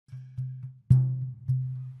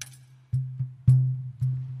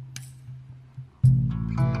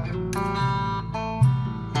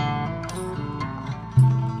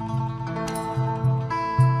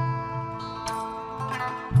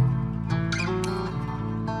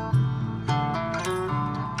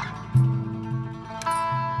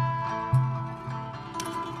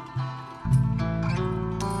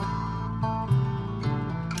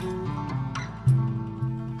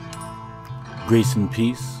Grace and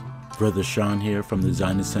peace, Brother Sean here from the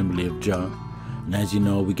Zion Assembly of Jah. And as you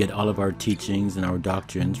know, we get all of our teachings and our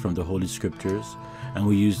doctrines from the Holy Scriptures, and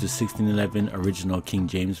we use the 1611 original King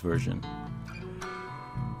James Version.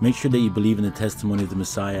 Make sure that you believe in the testimony of the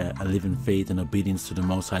Messiah and live in faith and obedience to the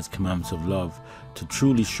Most High's commandments of love to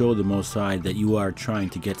truly show the Most High that you are trying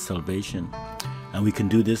to get salvation. And we can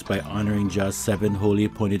do this by honoring Jah's 7 holy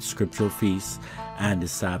appointed scriptural feasts and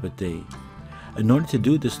His Sabbath day. In order to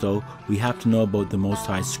do this though, we have to know about the Most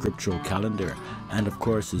High's scriptural calendar and of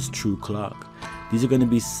course His true clock. These are going to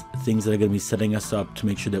be things that are going to be setting us up to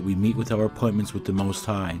make sure that we meet with our appointments with the Most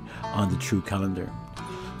High on the true calendar.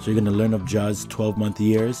 So you're going to learn of Jah's 12-month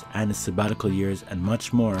years and His sabbatical years and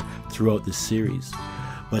much more throughout this series.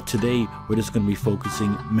 But today we're just going to be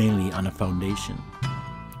focusing mainly on a foundation.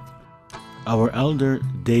 Our elder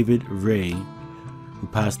David Ray, who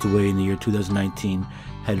passed away in the year 2019,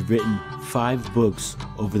 had written 5 books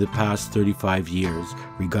over the past 35 years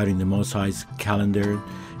regarding the Most High's calendar,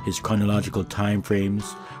 His chronological time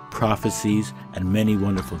frames, prophecies, and many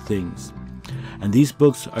wonderful things. And these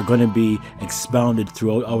books are going to be expounded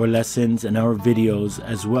throughout our lessons and our videos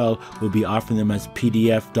as well. We'll be offering them as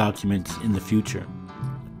PDF documents in the future.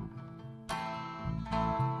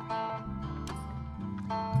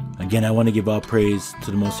 Again, I want to give all praise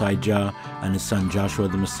to the Most High Jah and His Son Joshua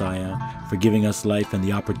the Messiah for giving us life and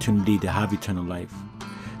the opportunity to have eternal life.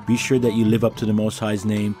 Be sure that you live up to the Most High's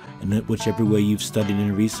name in whichever way you've studied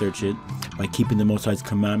and researched it by keeping the Most High's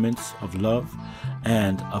commandments of love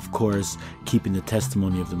and, of course, keeping the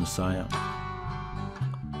testimony of the Messiah.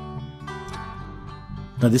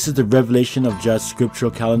 Now, this is the revelation of Jah's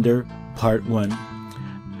scriptural calendar, part 1,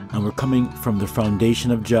 and we're coming from the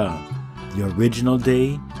foundation of Jah, the original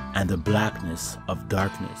day, and the blackness of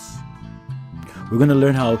darkness. We're going to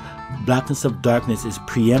learn how blackness of darkness is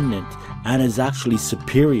preeminent and is actually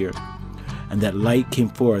superior, and that light came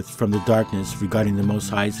forth from the darkness regarding the Most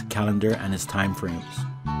High's calendar and His time frames.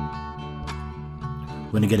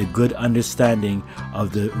 We're going to get a good understanding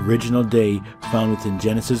of the original day found within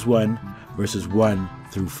Genesis 1 verses 1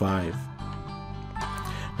 through 5.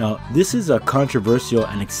 Now, this is a controversial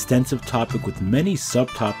and extensive topic with many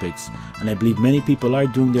subtopics, and I believe many people are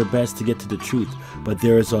doing their best to get to the truth, but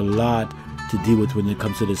there is a lot to deal with when it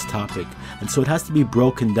comes to this topic. And so it has to be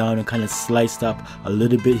broken down and kind of sliced up a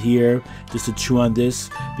little bit here just to chew on this,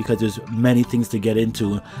 because there's many things to get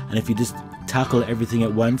into, and if you just tackle everything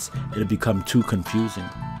at once, it'll become too confusing.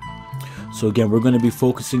 So again, we're going to be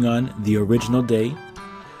focusing on the original day.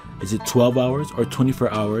 Is it 12 hours or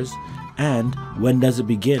 24 hours? And when does it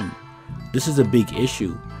begin? This is a big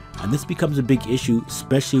issue, and this becomes a big issue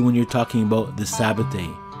especially when you're talking about the Sabbath day,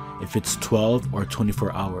 if it's 12 or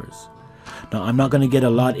 24 hours. Now, I'm not going to get a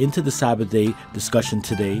lot into the Sabbath day discussion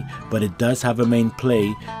today, but it does have a main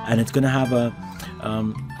play, and it's going to have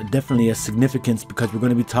definitely a significance, because we're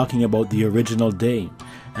going to be talking about the original day.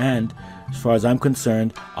 And as far as I'm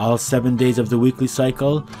concerned, all 7 days of the weekly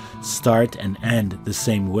cycle start and end the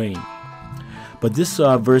same way. But this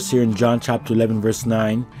verse here in John chapter 11 verse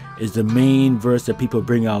 9 is the main verse that people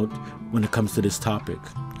bring out when it comes to this topic.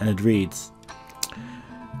 And it reads,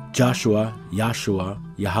 Joshua,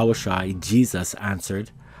 Yahshua, Yahushai, Jesus answered,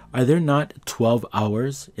 "Are there not 12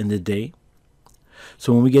 hours in the day?"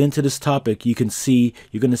 So when we get into this topic, you're going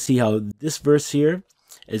to see how this verse here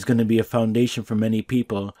is going to be a foundation for many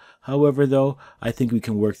people. However, though, I think we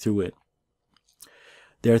can work through it.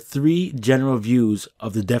 There are 3 general views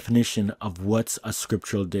of the definition of what's a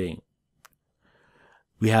scriptural day.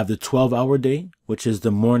 We have the 12-hour day, which is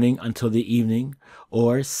the morning until the evening,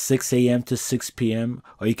 or 6 a.m. to 6 p.m.,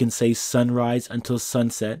 or you can say sunrise until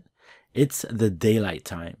sunset. It's the daylight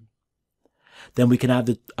time. Then we can have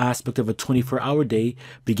the aspect of a 24-hour day,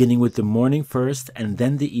 beginning with the morning first and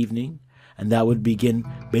then the evening, and that would begin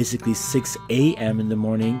basically 6 a.m. in the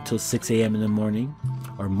morning till 6 a.m. in the morning,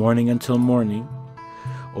 or morning until morning,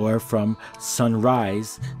 or from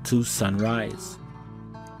sunrise to sunrise.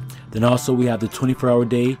 Then also we have the 24-hour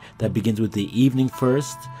day that begins with the evening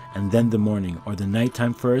first and then the morning, or the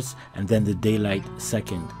nighttime first and then the daylight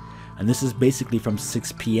second. And this is basically from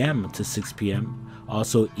 6 p.m. to 6 p.m.,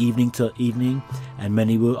 also evening till evening, and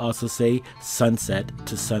many will also say sunset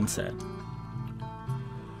to sunset.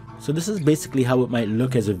 So this is basically how it might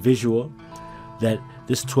look as a visual, that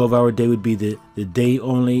this 12-hour day would be the day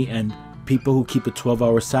only, and people who keep a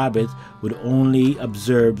 12-hour Sabbath would only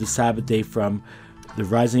observe the Sabbath day from the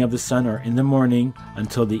rising of the sun, or in the morning,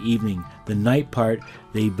 until the evening. The night part,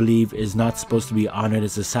 they believe, is not supposed to be honored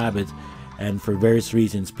as a Sabbath, and for various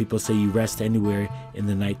reasons, people say you rest anywhere in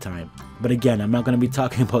the nighttime. But again, I'm not going to be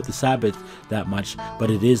talking about the Sabbath that much, but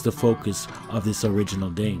it is the focus of this original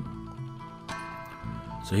day.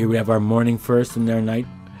 So here we have our morning first and our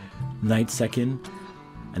night second.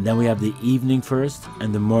 And then we have the evening first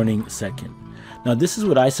and the morning second. Now this is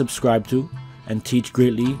what I subscribe to and teach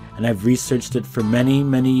greatly, and I've researched it for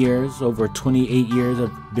many years. Over 28 years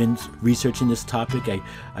I've been researching this topic.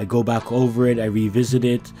 I go back over it, I revisit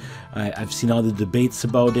it, I've seen all the debates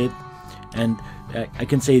about it, and I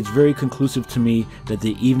can say it's very conclusive to me that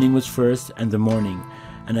the evening was first and the morning.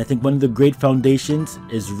 And I think one of the great foundations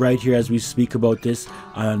is right here as we speak about this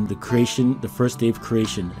on the creation, the first day of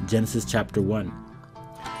creation, Genesis chapter 1.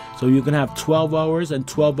 So you're going to have 12 hours, and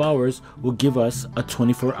 12 hours will give us a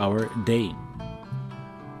 24-hour day.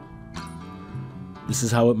 This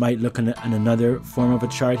is how it might look in another form of a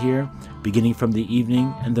chart here, beginning from the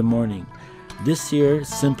evening and the morning. This here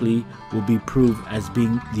simply will be proved as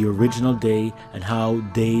being the original day and how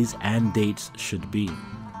days and dates should be.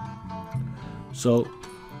 So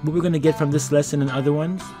what we're going to get from this lesson and other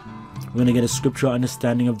ones, we're going to get a scriptural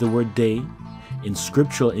understanding of the word day in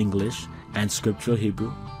scriptural English and scriptural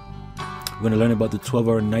Hebrew. We're going to learn about the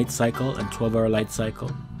 12-hour night cycle and 12-hour light cycle.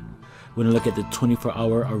 We're going to look at the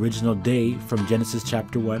 24-hour original day from Genesis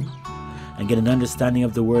chapter 1 and get an understanding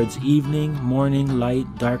of the words evening, morning, light,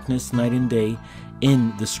 darkness, night, and day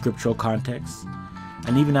in the scriptural context.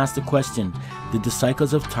 And even ask the question, did the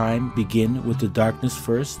cycles of time begin with the darkness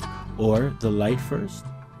first or the light first?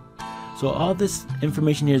 So all this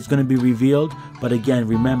information here is going to be revealed, but again,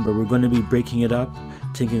 remember, we're going to be breaking it up,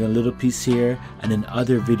 taking a little piece here, and in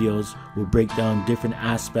other videos we'll break down different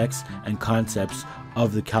aspects and concepts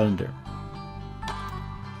of the calendar.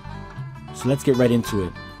 So let's get right into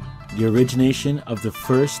it. The origination of the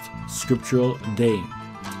first scriptural day.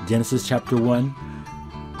 Genesis chapter 1,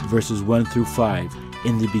 verses 1 through 5,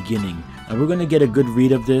 in the beginning. And we're going to get a good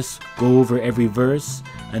read of this, go over every verse,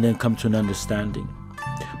 and then come to an understanding.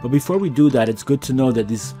 But before we do that, it's good to know that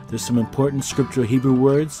there's some important scriptural Hebrew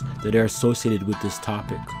words that are associated with this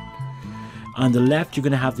topic. On the left, you're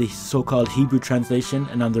going to have the so-called Hebrew translation,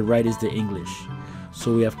 and on the right is the English.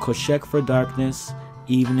 So we have Koshek for darkness,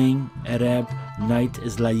 evening, Ereb, night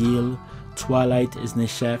is Layil, twilight is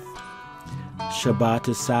Neshef, Shabbat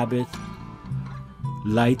is Sabbath,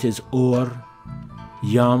 light is Or,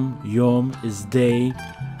 Yom is day,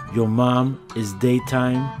 Yomam is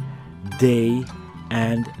daytime, day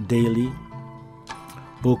and daily.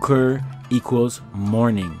 Boker equals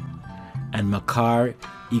morning, and Makar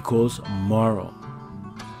equals morrow.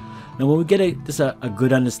 Now when we get just a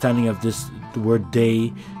good understanding of this, the word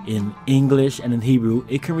day in English and in Hebrew,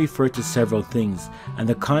 it can refer to several things, and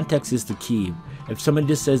the context is the key. If somebody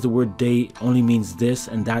just says the word day only means this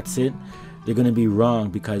and that's it, they're going to be wrong,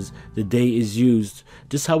 because the day is used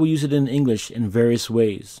just how we use it in English in various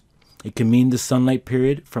ways. It can mean the sunlight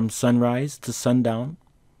period from sunrise to sundown.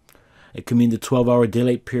 It can mean the 12-hour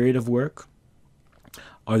daylight period of work,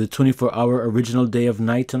 or the 24-hour original day of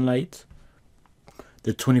night and light,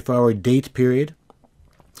 the 24-hour date period.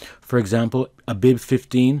 For example, Abib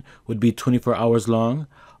 15 would be 24 hours long.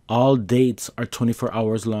 All dates are 24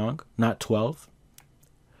 hours long, not 12.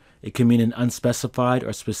 It can mean an unspecified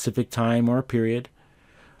or specific time or a period.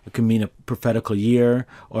 It can mean a prophetical year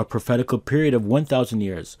or a prophetical period of 1,000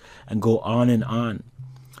 years, and go on and on.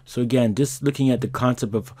 So again, just looking at the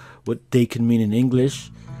concept of what day can mean in English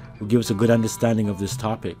will give us a good understanding of this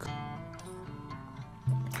topic.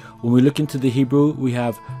 When we look into the Hebrew, we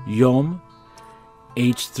have Yom,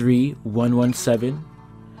 H3117,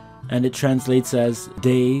 and it translates as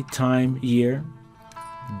day, time, year,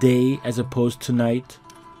 day as opposed to night,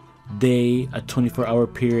 day, a 24-hour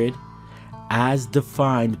period, as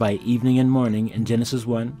defined by evening and morning in Genesis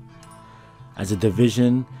 1, as a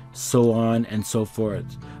division, so on and so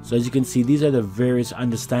forth. So as you can see, these are the various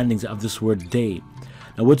understandings of this word day.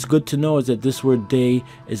 Now what's good to know is that this word day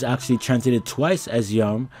is actually translated twice as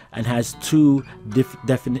Yom and has two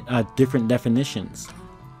different definitions.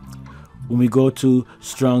 When we go to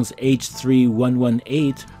Strong's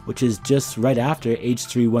H3118, which is just right after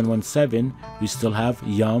H3117, we still have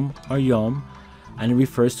Yom or Yom, and it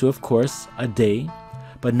refers to, of course, a day.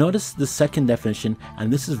 But notice the second definition,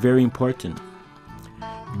 and this is very important.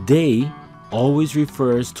 Day always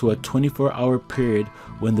refers to a 24-hour period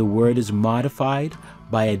when the word is modified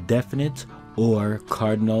by a definite or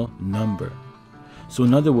cardinal number. So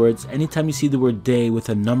in other words, anytime you see the word day with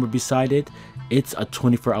a number beside it, it's a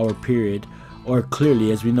 24-hour period, or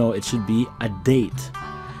clearly, as we know, it should be a date.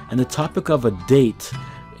 And the topic of a date,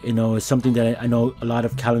 is something that I know a lot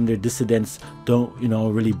of calendar dissidents don't,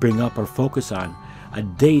 really bring up or focus on. A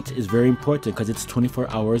date is very important because it's 24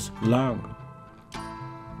 hours long.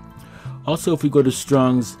 Also, if we go to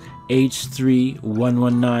Strong's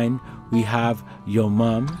H3119, we have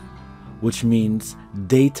Yomam, which means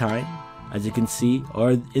daytime, as you can see,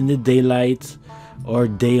 or in the daylight, or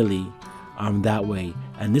daily, that way.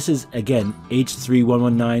 And this is, again,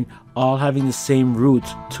 H3119, all having the same root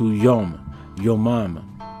to yom, yomam.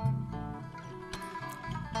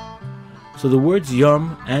 So the words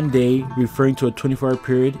yom and day, referring to a 24-hour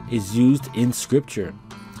period, is used in Scripture.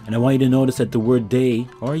 And I want you to notice that the word day,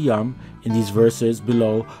 or yom, in these verses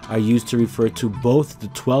below are used to refer to both the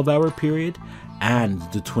 12-hour period and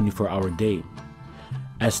the 24-hour day.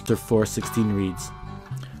 Esther 4:16 reads,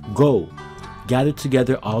 "Go, gather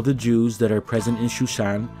together all the Jews that are present in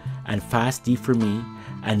Shushan, and fast ye for me,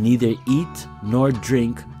 and neither eat nor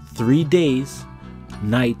drink 3 days,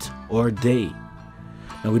 night or day."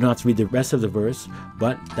 Now we don't have to read the rest of the verse,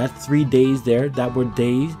 but that 3 days there, that word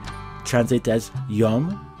day translates as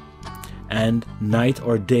yom, and night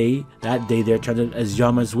or day, that day there translated as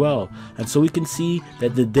yom as well. And so we can see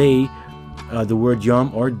that the day, the word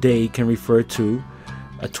yom or day can refer to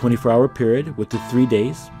a 24-hour period with the 3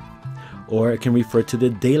 days, or it can refer to the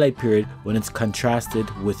daylight period when it's contrasted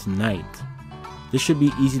with night. This should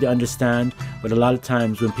be easy to understand, but a lot of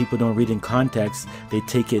times when people don't read in context, they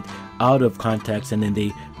take it out of context and then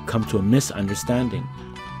they come to a misunderstanding.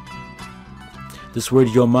 This word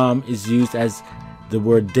yomam is used as the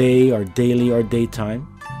word day or daily or daytime.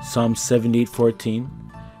 Psalm 78:14,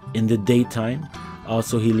 in the daytime.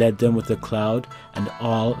 Also he led them with a cloud, and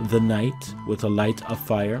all the night with a light of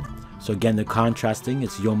fire. So again, the contrasting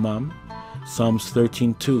is yomam. Psalms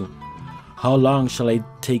 13:2, how long shall I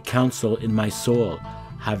take counsel in my soul,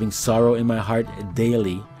 having sorrow in my heart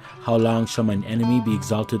daily? How long shall mine enemy be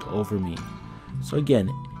exalted over me? So again,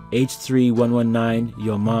 H3119,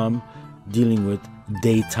 yomam, dealing with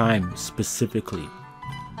daytime specifically.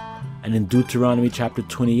 And in Deuteronomy chapter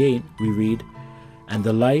 28, we read, "And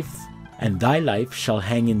thy life shall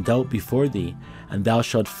hang in doubt before thee, and thou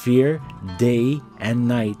shalt fear day and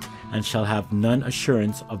night, and shall have none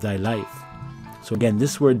assurance of thy life." So again,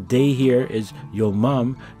 this word day here is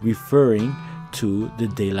yomam, referring to the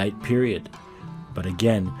daylight period. But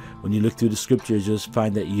again, when you look through the scriptures, you'll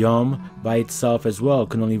find that yom by itself as well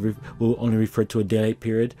will only refer to a daylight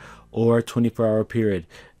period or 24-hour period.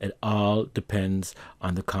 It all depends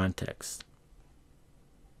on the context.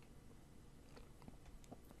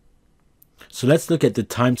 So let's look at the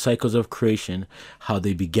time cycles of creation, how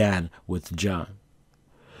they began with Jah.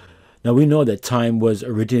 Now we know that time was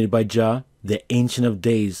originated by Jah, the Ancient of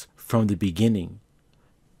Days, from the beginning.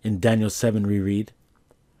 In Daniel 7 we read,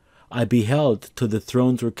 "I beheld till the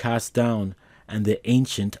thrones were cast down, and the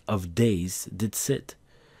Ancient of Days did sit."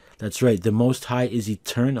 That's right, the Most High is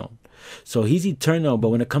eternal. So he's eternal, but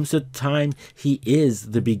when it comes to time, he is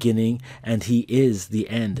the beginning and he is the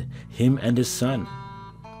end, him and his Son.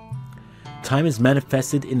 Time is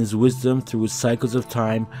manifested in his wisdom through cycles of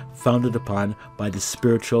time founded upon by the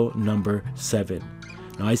spiritual number 7.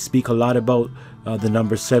 Now I speak a lot about the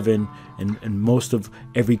number 7 in most of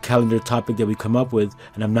every calendar topic that we come up with,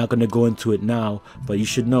 and I'm not going to go into it now, but you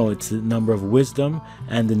should know it's the number of wisdom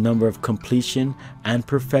and the number of completion and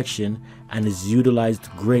perfection, and is utilized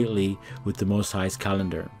greatly with the Most High's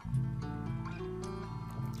calendar.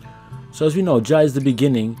 So as we know, Jah is the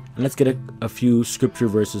beginning, and let's get a few scripture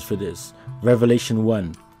verses for this. Revelation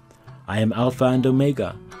 1, "I am Alpha and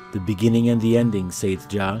Omega, the beginning and the ending, saith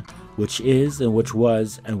Jah, which is, and which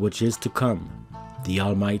was, and which is to come, the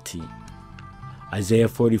Almighty." Isaiah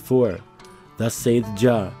 44, "Thus saith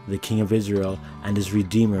Jah, the King of Israel, and his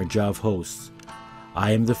Redeemer, Jah of hosts,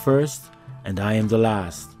 I am the first, and I am the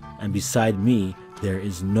last, and beside me there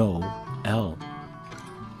is no El."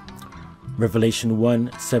 Revelation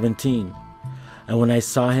 1:17, "And when I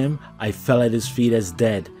saw him, I fell at his feet as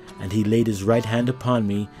dead, and he laid his right hand upon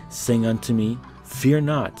me, saying unto me, Fear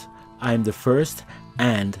not, I am the first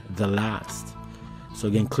and the last." So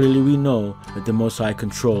again, clearly we know that the Most High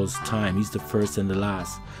controls time. He's the first and the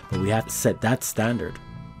last, but we have to set that standard.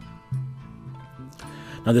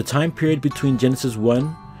 Now the time period between Genesis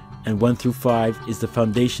 1 and 1 through 5 is the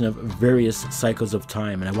foundation of various cycles of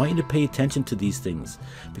time, and I want you to pay attention to these things,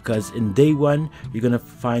 because in day 1 you're going to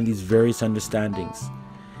find these various understandings.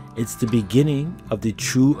 It's the beginning of the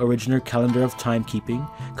true original calendar of timekeeping,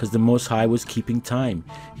 because the Most High was keeping time.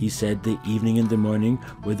 He said the evening and the morning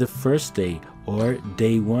were the first day, or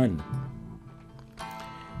day 1.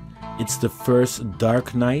 It's the first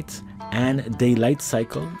dark night and daylight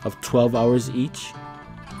cycle of 12 hours each.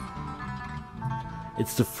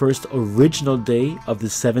 It's the first original day of the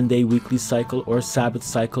 7-day weekly cycle or Sabbath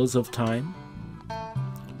cycles of time.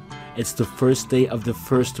 It's the first day of the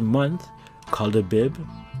first month, called Abib.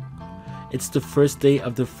 It's the first day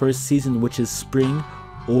of the first season, which is spring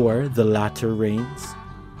or the latter rains.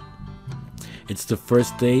 It's the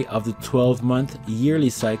first day of the 12-month yearly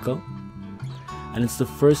cycle, and it's the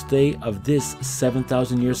first day of this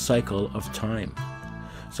 7,000-year cycle of time.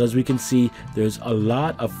 So as we can see, there's a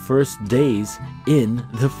lot of first days in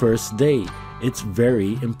the first day. It's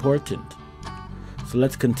very important. So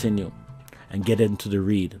let's continue and get into the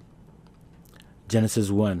read. Genesis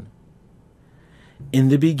 1. In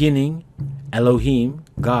the beginning, Elohim,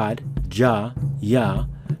 God, Jah, Yah,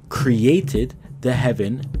 created the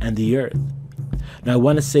heaven and the earth. Now I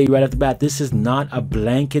want to say right off the bat, this is not a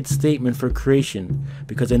blanket statement for creation,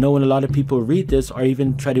 because I know when a lot of people read this or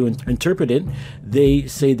even try to interpret it, they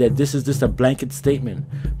say that this is just a blanket statement.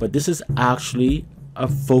 But this is actually a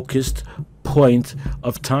focused point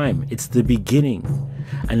of time. It's the beginning.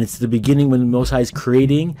 And it's the beginning when the Most High is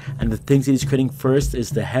creating, and the things that He's creating first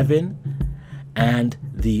is the heaven and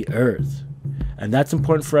the earth. And that's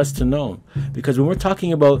important for us to know, because when we're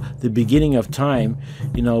talking about the beginning of time,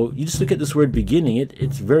 you know, you just look at this word beginning,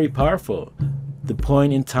 it's very powerful. The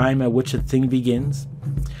point in time at which a thing begins,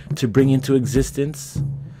 to bring into existence,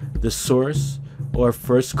 the source or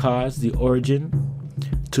first cause, the origin,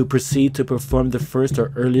 to proceed to perform the first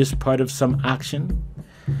or earliest part of some action,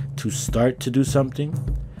 to start to do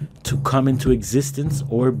something, to come into existence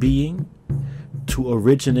or being, to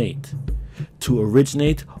originate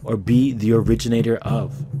or be the originator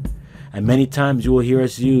of. And many times you will hear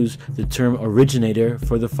us use the term originator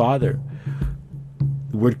for the Father.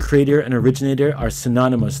 The word creator and originator are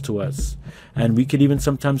synonymous to us. And we could even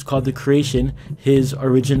sometimes call the creation His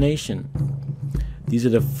origination. These are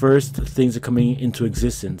the first things that are coming into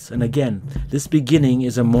existence. And again, this beginning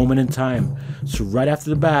is a moment in time. So right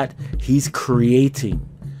after the bat, He's creating.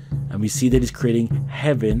 And we see that He's creating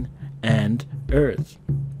heaven and earth.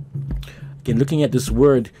 Again, looking at this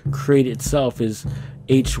word, create itself is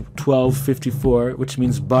H1254, which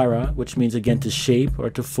means bara, which means again to shape or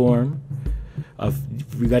to form, of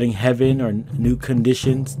regarding heaven or new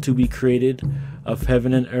conditions to be created of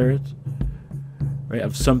heaven and earth, right?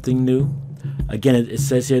 Of something new. Again, it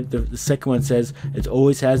says here, the second one says it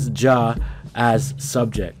always has Jah as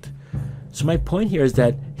subject. So my point here is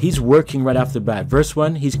that He's working right off the bat. Verse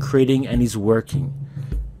 1, He's creating and He's working.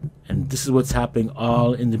 And this is what's happening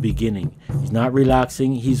all in the beginning. He's not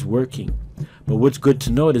relaxing, He's working. But what's good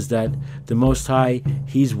to note is that the Most High,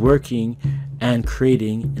 He's working and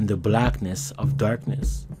creating in the blackness of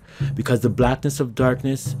darkness. Because the blackness of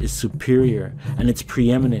darkness is superior and it's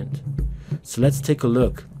preeminent. So let's take a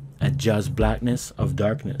look at Jah's blackness of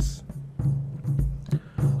darkness.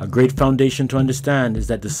 A great foundation to understand is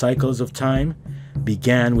that the cycles of time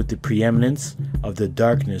began with the preeminence of the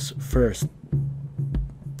darkness first.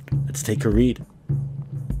 Let's take a read.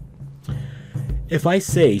 If I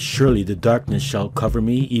say, surely the darkness shall cover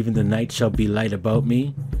me, even the night shall be light about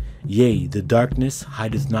me, yea, the darkness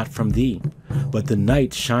hideth not from thee, but the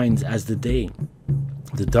night shines as the day.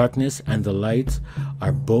 The darkness and the light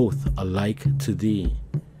are both alike to thee.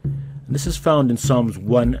 And this is found in Psalms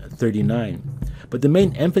 139. But the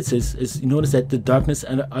main emphasis is, you notice that the darkness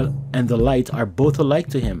and the light are both alike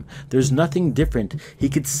to Him. There's nothing different. He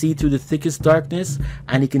could see through the thickest darkness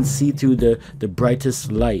and He can see through the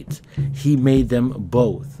brightest light. He made them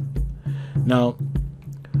both. Now,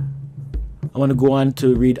 I want to go on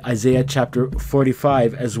to read Isaiah chapter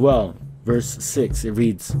 45 as well. Verse 6, it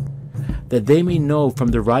reads, that they may know from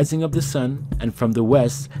the rising of the sun and from the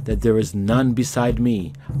west that there is none beside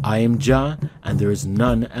me. I am Jah, and there is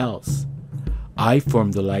none else. I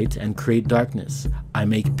form the light and create darkness. I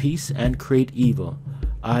make peace and create evil.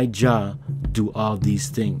 I, Jah, do all these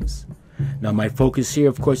things. Now my focus here,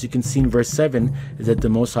 of course, you can see in verse 7, is that the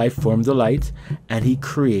Most High formed the light and He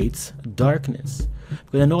creates darkness.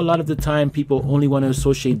 Because I know a lot of the time people only want to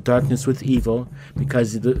associate darkness with evil,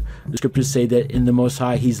 because the scriptures say that in the Most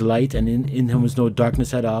High He's light and in Him was no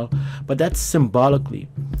darkness at all. But that's symbolically.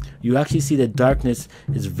 You actually see that darkness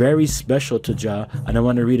is very special to Jah, and I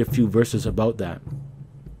want to read a few verses about that.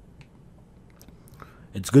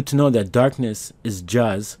 It's good to know that darkness is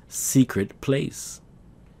Jah's secret place.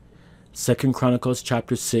 2 Chronicles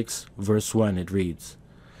chapter 6 verse 1, it reads,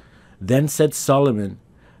 Then said Solomon,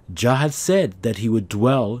 Jah had said that he would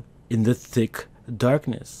dwell in the thick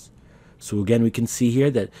darkness. So again, we can see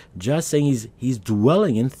here that Jah is saying he's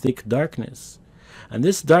dwelling in thick darkness. And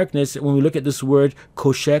this darkness, when we look at this word,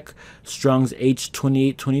 koshek, Strong's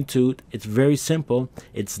H2822, it's very simple.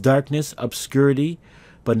 It's darkness, obscurity,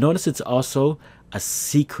 but notice it's also a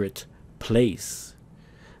secret place.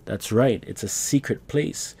 That's right, it's a secret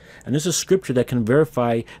place. And there's a scripture that can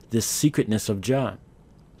verify this secretness of Jah.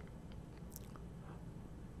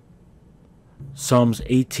 Psalms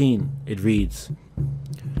 18, it reads,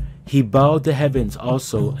 He bowed the heavens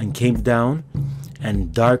also and came down,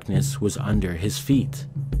 and darkness was under his feet.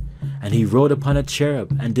 And he rode upon a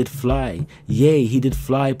cherub and did fly, yea, he did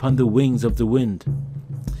fly upon the wings of the wind.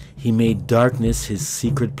 He made darkness his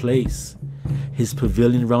secret place. His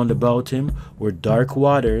pavilion round about him were dark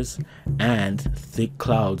waters and thick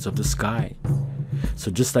clouds of the sky. So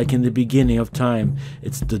just like in the beginning of time,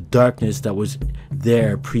 it's the darkness that was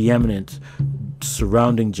there, preeminent,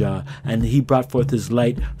 surrounding Jah, and he brought forth his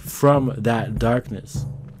light from that darkness.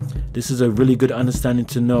 This is a really good understanding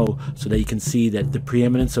to know, so that you can see that the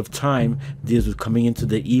preeminence of time deals with coming into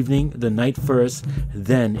the evening, the night first,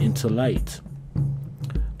 then into light.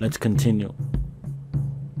 Let's continue.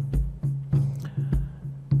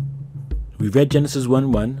 We read Genesis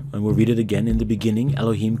 1:1, and we'll read it again. In the beginning,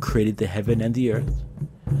 Elohim created the heaven and the earth.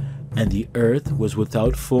 And the earth was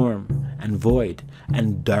without form and void,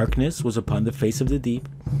 and darkness was upon the face of the deep,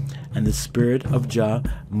 and the Spirit of Jah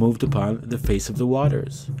moved upon the face of the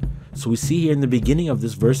waters. So we see here in the beginning of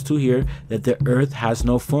this verse 2 here that the earth has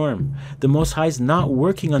no form. The Most High is not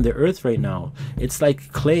working on the earth right now. It's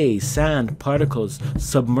like clay, sand, particles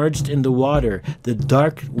submerged in the water, the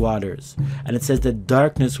dark waters. And it says that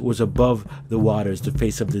darkness was above the waters, the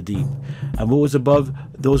face of the deep. And what was above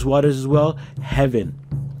those waters as well? Heaven.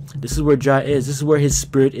 This is where Jah is. This is where his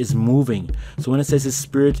spirit is moving. So when it says his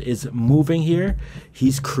spirit is moving here,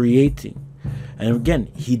 he's creating. And again,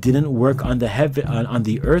 he didn't work on the heaven, on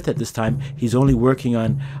the earth at this time. He's only working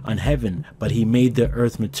on heaven, but he made the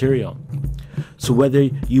earth material. So whether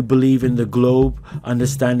you believe in the globe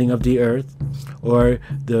understanding of the earth, or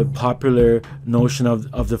the popular notion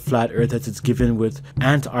of the flat earth as it's given with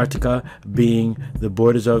Antarctica being the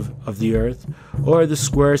borders of the earth, or the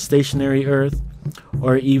square stationary earth,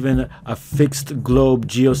 or even a fixed globe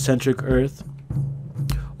geocentric earth,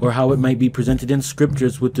 or how it might be presented in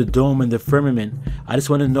scriptures with the dome and the firmament. I just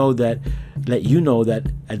want to let you know that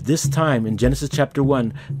at this time in Genesis chapter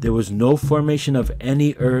 1, there was no formation of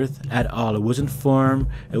any earth at all. It wasn't formed,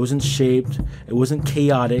 it wasn't shaped, it wasn't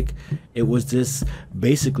chaotic. It was this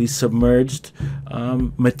basically submerged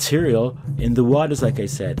material in the waters, like I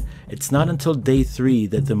said. It's not until day 3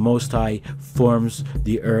 that the Most High forms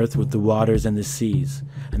the earth with the waters and the seas.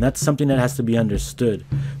 And that's something that has to be understood,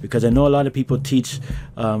 because I know a lot of people teach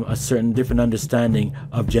a certain different understanding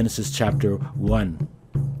of Genesis chapter 1.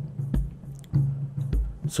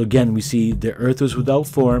 So again, we see the earth was without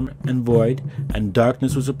form and void, and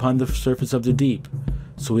darkness was upon the surface of the deep.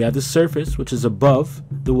 So we have the surface, which is above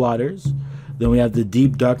the waters. Then we have the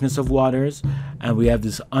deep darkness of waters, and we have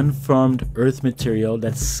this unformed earth material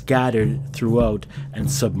that's scattered throughout and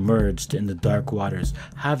submerged in the dark waters,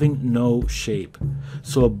 having no shape.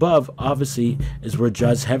 So above, obviously, is where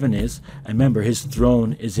Jah's heaven is, and remember, his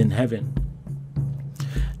throne is in heaven.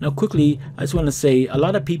 Now quickly, I just want to say, a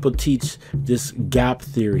lot of people teach this gap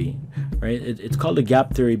theory, right? It's called a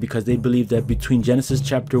gap theory because they believe that between Genesis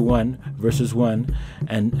chapter 1, verses 1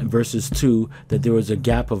 and verses 2, that there was a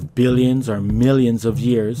gap of billions or millions of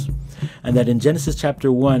years. And that in Genesis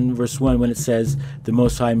chapter 1, verse 1, when it says the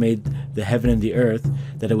Most High made the heaven and the earth,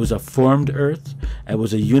 that it was a formed earth, it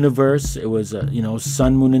was a universe, it was a,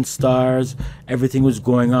 sun, moon, and stars, everything was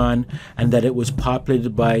going on, and that it was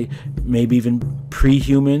populated by maybe even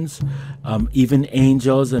pre-humans, even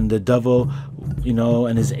angels, and the devil,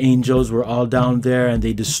 and his angels were all down there, and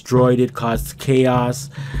they destroyed it, caused chaos,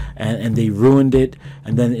 and they ruined it.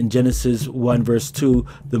 And then in Genesis 1 verse 2,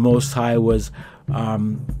 the Most High was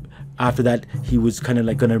after that, he was kind of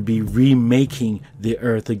like going to be remaking the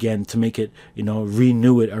earth again to make it,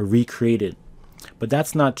 renew it or recreate it. But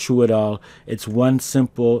that's not true at all. It's one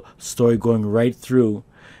simple story going right through.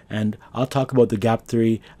 And I'll talk about the gap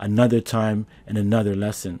theory another time in another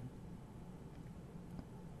lesson.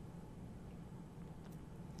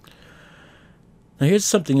 Now here's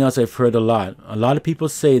something else I've heard a lot. A lot of people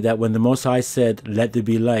say that when the Most High said, "Let there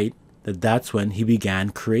be light," that's when he began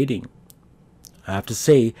creating. I have to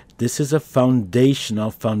say, this is a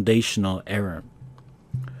foundational error.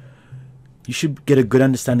 You should get a good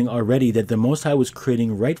understanding already that the Most High was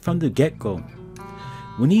creating right from the get-go.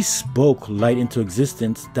 When he spoke light into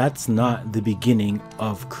existence, that's not the beginning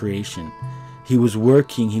of creation. He was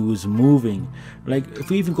working, he was moving. Like, if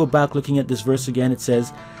we even go back looking at this verse again, it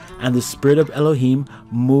says, "And the Spirit of Elohim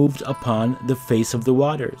moved upon the face of the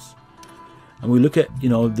waters." And we look at,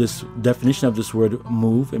 this definition of this word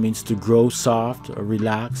move. It means to grow soft or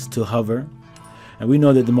relax, to hover. And we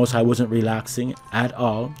know that the Most High wasn't relaxing at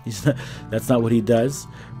all. That's not what he does,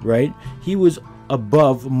 right? He was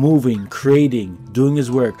above, moving, creating, doing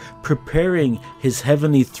his work, preparing his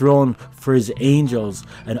heavenly throne for his angels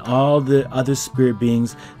and all the other spirit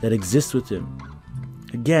beings that exist with him.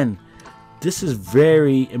 Again, this is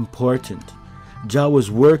very important. Jah was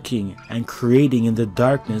working and creating in the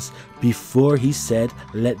darkness before he said,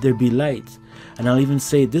 "Let there be light." And I'll even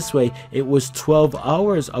say it this way, it was 12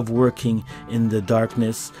 hours of working in the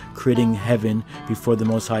darkness, creating heaven, before the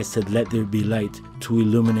Most High said, "Let there be light," to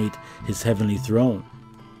illuminate his heavenly throne.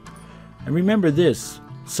 And remember this,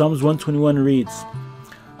 Psalms 121 reads,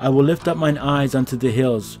 "I will lift up mine eyes unto the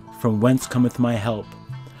hills, from whence cometh my help.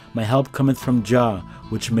 My help cometh from Jah,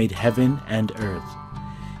 which made heaven and earth.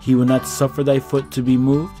 He will not suffer thy foot to be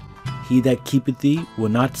moved. He that keepeth thee will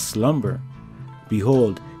not slumber.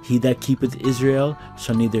 Behold, he that keepeth Israel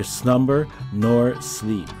shall neither slumber nor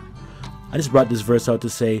sleep." I just brought this verse out to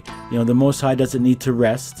say, the Most High doesn't need to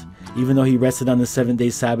rest. Even though he rested on the 7th-day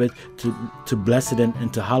Sabbath to bless it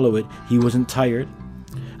and to hallow it, he wasn't tired.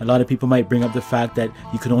 A lot of people might bring up the fact that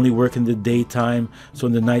you can only work in the daytime, so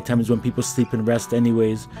in the nighttime is when people sleep and rest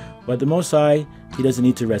anyways. But the Most High, he doesn't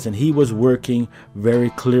need to rest, and he was working very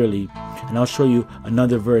clearly. And I'll show you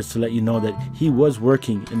another verse to let you know that he was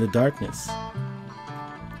working in the darkness.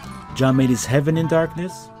 Jah made his heaven in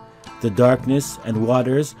darkness. The darkness and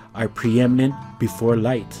waters are preeminent before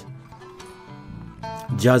light.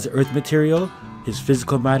 Jah's earth material, his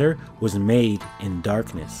physical matter, was made in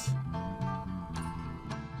darkness.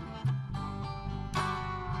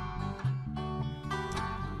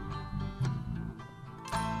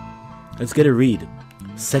 Let's get a read.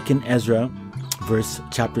 2nd Ezra,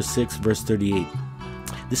 chapter 6, verse 38.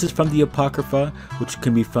 This is from the Apocrypha, which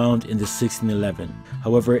can be found in the 1611.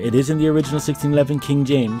 However, it is in the original 1611 King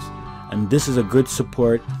James, and this is a good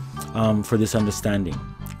support for this understanding.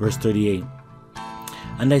 Verse 38.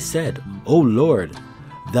 "And I said, O Lord,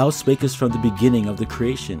 thou spakest from the beginning of the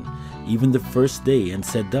creation, even the first day, and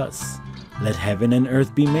said thus, Let heaven and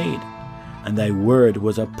earth be made. And thy word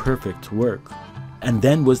was a perfect work. And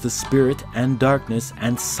then was the spirit and darkness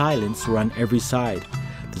and silence were on every side.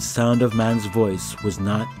 The sound of man's voice was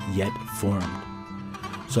not yet formed."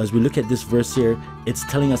 So as we look at this verse here, it's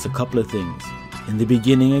telling us a couple of things. In the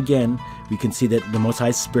beginning, again, we can see that the Most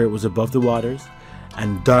High Spirit was above the waters,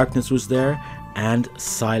 and darkness was there, and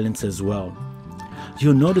silence as well.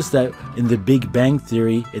 You'll notice that in the Big Bang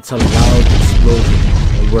Theory, it's a loud explosion.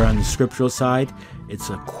 Where on the scriptural side, it's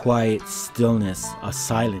a quiet stillness, a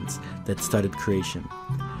silence that started creation.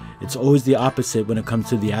 It's always the opposite when it comes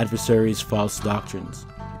to the adversary's false doctrines.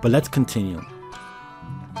 But let's continue.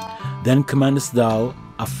 "Then commandest thou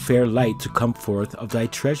a fair light to come forth of thy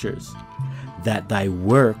treasures, that thy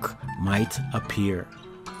work might appear."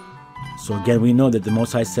 So again, we know that the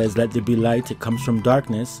Most High says, "Let there be light." It comes from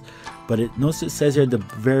darkness. But notice it says here at the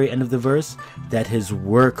very end of the verse, that his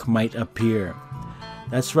work might appear.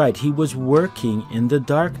 That's right, he was working in the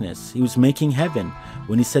darkness. He was making heaven.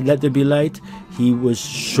 When he said, "Let there be light," he was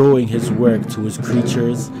showing his work to his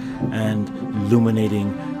creatures and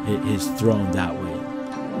illuminating his throne that way.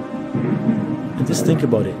 And just think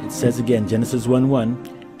about it. It says again, Genesis 1:1,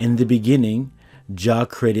 "In the beginning, Jah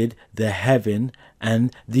created the heaven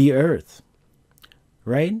and the earth."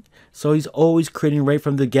 Right? So he's always creating right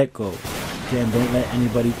from the get-go. Again, don't let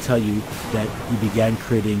anybody tell you that he began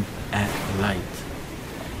creating at light.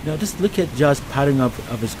 Now just look at Jah's pattern of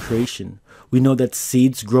his creation. We know that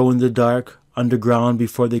seeds grow in the dark, underground,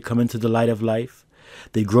 before they come into the light of life.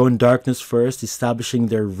 They grow in darkness first, establishing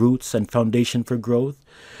their roots and foundation for growth.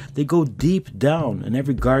 They go deep down, and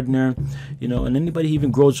every gardener, and anybody who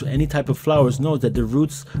even grows any type of flowers knows that the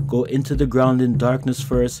roots go into the ground in darkness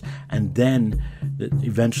first, and then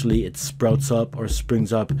eventually it sprouts up or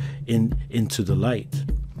springs up into the light.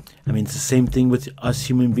 I mean, it's the same thing with us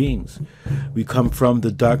human beings. We come from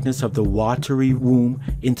the darkness of the watery womb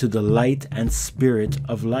into the light and spirit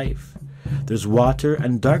of life. There's water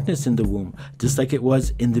and darkness in the womb, just like it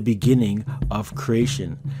was in the beginning of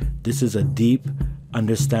creation. This is a deep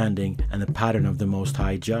understanding and the pattern of the Most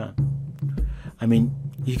High Jah. I mean,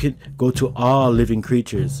 you could go to all living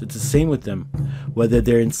creatures. It's the same with them, whether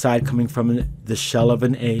they're inside coming from the shell of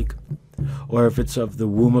an egg, or if it's of the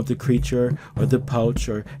womb of the creature, or the pouch,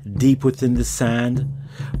 or deep within the sand,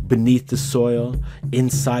 beneath the soil,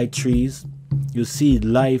 inside trees. You'll see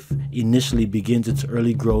life initially begins its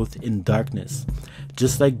early growth in darkness,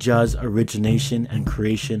 just like Jah's origination and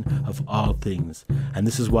creation of all things. And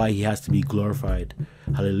this is why he has to be glorified.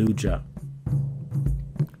 Hallelujah.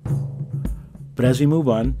 But as we move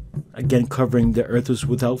on, again covering the earth was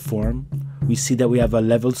without form, we see that we have a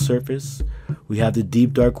leveled surface, we have the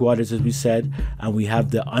deep dark waters as we said, and we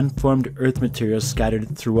have the unformed earth material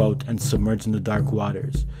scattered throughout and submerged in the dark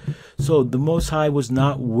waters. So the Most High was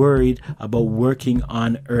not worried about working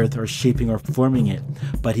on earth or shaping or forming it,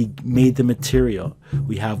 but he made the material.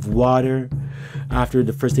 We have water. After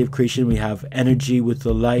the first day of creation, we have energy with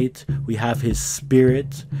the light. We have his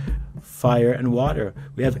spirit, fire, and water.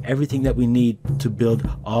 We have everything that we need to build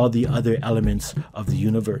all the other elements of the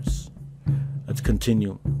universe. Let's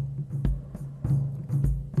continue.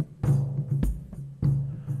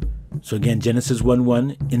 So again, Genesis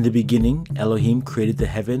 1:1, in the beginning, Elohim created the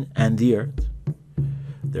heaven and the earth.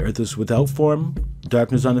 The earth was without form,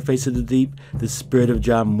 darkness on the face of the deep. The Spirit of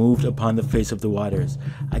Jah moved upon the face of the waters.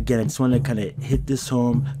 Again, I just want to kind of hit this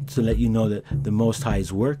home to let you know that the Most High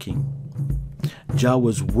is working. Jah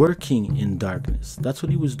was working in darkness. That's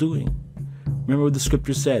what he was doing. Remember what the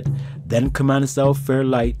scripture said, then commandest thou fair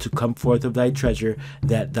light to come forth of thy treasure,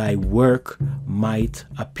 that thy work might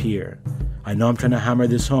appear. I know I'm trying to hammer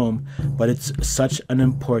this home, but it's such an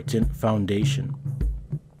important foundation.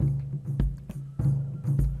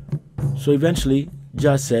 So eventually,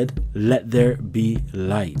 Jah said, let there be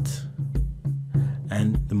light.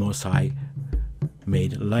 And the Most High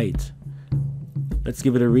made light. Let's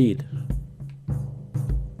give it a read.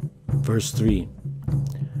 Verse 3.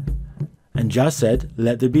 And Jah said,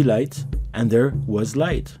 let there be light, and there was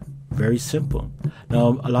light. Very simple.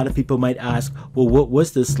 Now, a lot of people might ask, well, what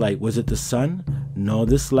was this light? Was it the sun? No,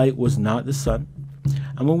 this light was not the sun.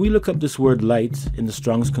 And when we look up this word light in the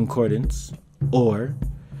Strong's Concordance, or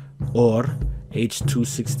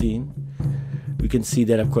H216, we can see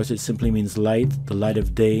that, of course, it simply means light, the light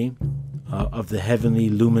of day, of the heavenly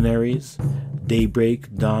luminaries,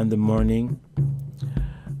 daybreak, dawn, the morning,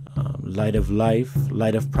 light of life,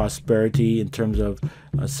 light of prosperity in terms of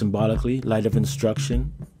symbolically, light of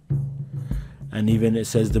instruction. And even it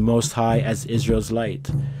says the Most High as Israel's light,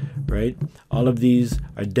 right? All of these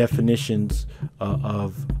are definitions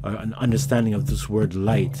of an understanding of this word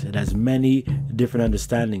light. It has many different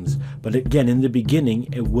understandings. But again, in the beginning,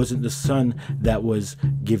 it wasn't the sun that was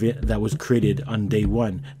created on day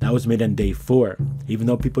 1. That was made on day 4. Even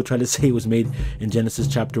though people try to say it was made in Genesis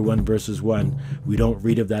chapter 1, verses 1, we don't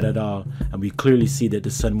read of that at all. And we clearly see that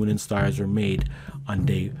the sun, moon, and stars were made on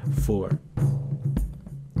day 4.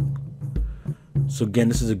 So again,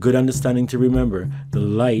 this is a good understanding to remember. The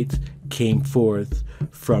light came forth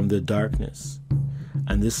from the darkness.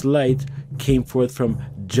 And this light came forth from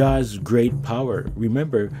Jah's great power.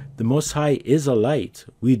 Remember, the Most High is a light.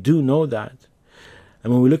 We do know that.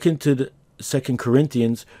 And when we look into the 2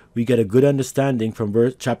 Corinthians, we get a good understanding from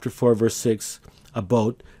chapter 4, verse 6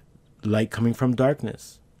 about light coming from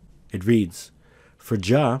darkness. It reads, for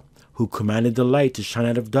Jah, who commanded the light to shine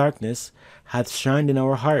out of darkness, hath shined in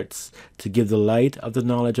our hearts to give the light of the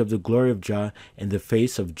knowledge of the glory of Jah in the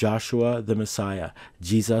face of Joshua the Messiah,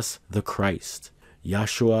 Jesus the Christ,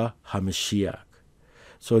 Yahshua HaMashiach.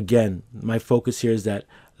 So again, my focus here is that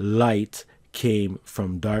light came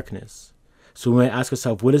from darkness. So we might ask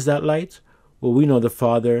ourselves, what is that light? Well, we know the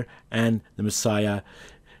Father and the Messiah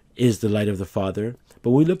is the light of the Father. But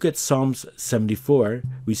when we look at Psalms 74,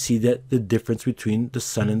 we see that the difference between the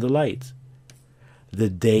sun and the light. The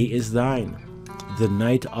day is thine, the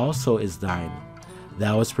night also is thine.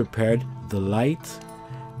 Thou hast prepared the light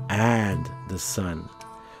and the sun.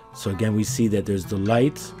 So again, we see that there's the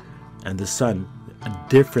light and the sun, a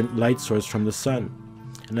different light source from the sun.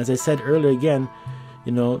 And as I said earlier again,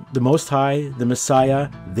 you know, the Most High, the Messiah,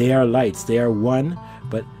 they are lights. They are one,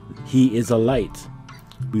 but he is a light.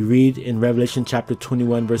 We read in Revelation chapter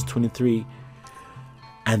 21, verse 23,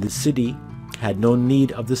 and the city had no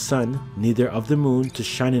need of the sun, neither of the moon to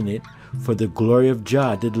shine in it, for the glory of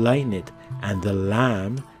Jah did lighten it, and the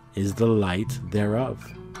Lamb is the light thereof.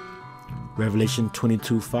 Revelation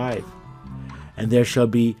 22:5. And there shall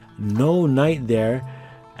be no night there,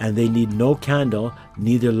 and they need no candle,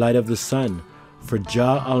 neither light of the sun, for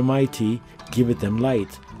Jah Almighty giveth them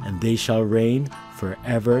light, and they shall reign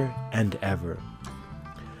forever and ever.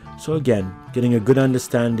 So again, getting a good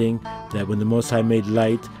understanding that when the Most High made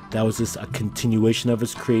light, that was just a continuation of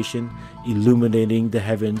his creation, illuminating the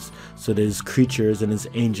heavens so that his creatures and his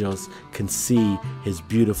angels can see his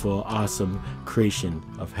beautiful, awesome creation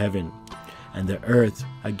of heaven. And the earth,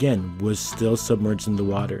 again, was still submerged in the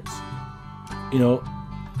waters. You know,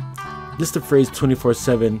 just the phrase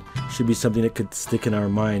 24/7 should be something that could stick in our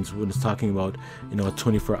minds when it's talking about, you know, a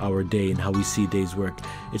 24-hour day and how we see days work.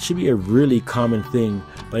 It should be a really common thing,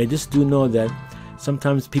 but I just do know that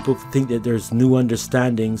sometimes people think that there's new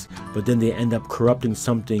understandings, but then they end up corrupting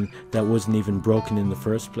something that wasn't even broken in the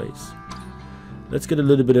first place. Let's get a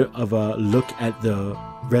little bit of a look at the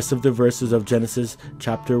rest of the verses of Genesis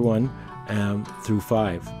chapter 1 through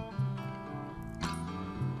 5.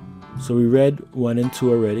 So we read 1 and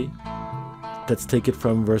 2 already. let's take it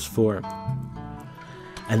from verse 4.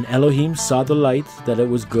 And Elohim saw the light, that it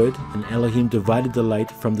was good, and Elohim divided the light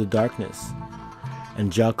from the darkness.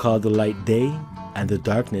 And Jah called the light day, and the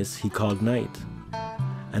darkness he called night.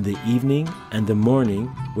 And the evening and the morning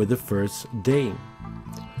were the first day.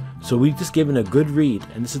 So we've just given a good read,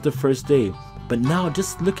 and this is the first day. But now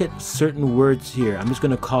just look at certain words here. I'm just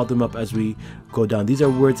going to call them up as we go down. These are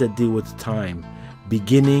words that deal with time.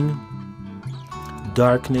 Beginning,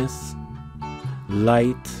 darkness,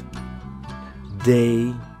 light,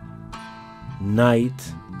 day, night,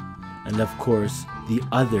 and of course the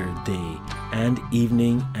other day, and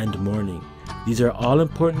evening and morning. These are all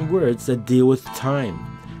important words that deal with time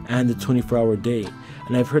and the 24-hour day.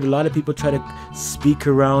 And I've heard a lot of people try to speak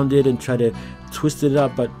around it and try to twist it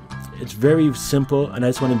up, but it's very simple, and I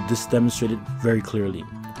just want to just demonstrate it very clearly.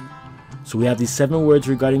 So we have these 7 words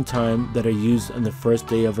regarding time that are used on the first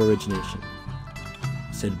day of origination.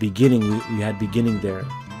 I said beginning, we had beginning there.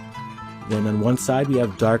 Then on one side we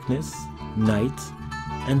have darkness, night,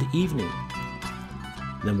 and evening.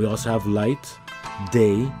 Then we also have light,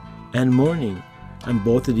 day, and morning. And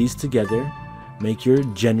both of these together make your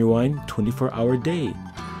genuine 24-hour day.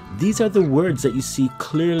 These are the words that you see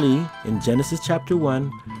clearly in Genesis chapter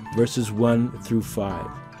 1, verses 1 through 5.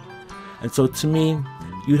 And so to me,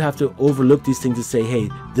 you'd have to overlook these things and say, hey,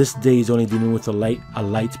 this day is only dealing with a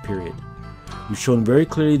light period. We've shown very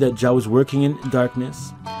clearly that Jah was working in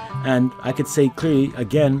darkness. And I could say clearly,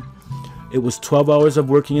 again, it was 12 hours of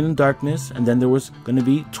working in darkness, and then there was going to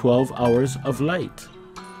be 12 hours of light.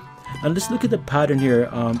 Now let's look at the pattern here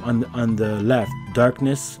on the left,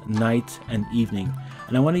 darkness, night, and evening.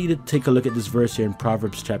 And I want you to take a look at this verse here in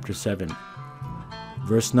Proverbs chapter 7.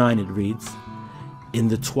 Verse 9, it reads, in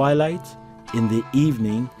the twilight, in the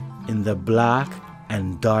evening, in the black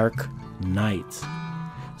and dark night.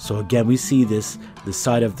 So again, we see this, the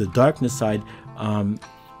side of the darkness side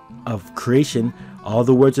of creation. All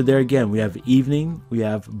the words are there again. We have evening, we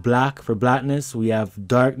have black for blackness, we have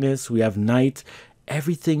darkness, we have night.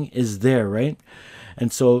 Everything is there, right?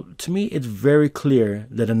 And so to me, it's very clear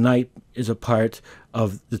that a night is a part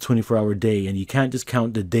of the 24-hour day, and you can't just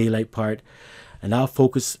count the daylight part. And I'll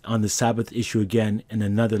focus on the Sabbath issue again in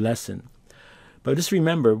another lesson. But just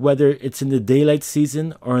remember, whether it's in the daylight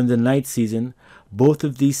season or in the night season, both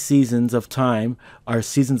of these seasons of time are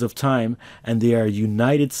seasons of time, and they are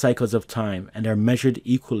united cycles of time and are measured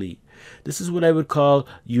equally. This is what I would call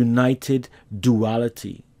united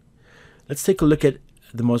duality. Let's take a look at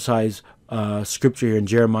the Most High's scripture here in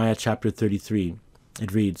Jeremiah chapter 33.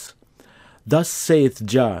 It reads, thus saith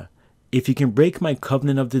Jah, if you can break my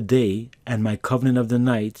covenant of the day and my covenant of the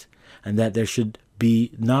night, and that there should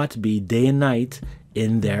not be day and night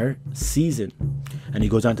in their season. And he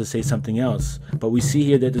goes on to say something else. But we see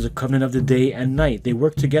here that there's a covenant of the day and night. They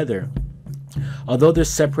work together. Although they're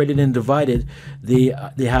separated and divided, they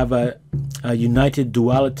have a united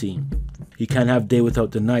duality. You can't have day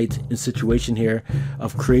without the night in situation here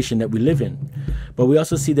of creation that we live in. But we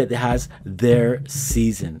also see that it has their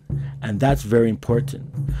season. And that's very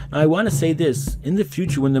important. Now I want to say this. In the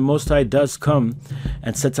future, when the Most High does come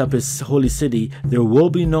and sets up his holy city, there will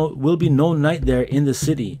be no night there in the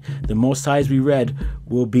city. The Most High, as we read,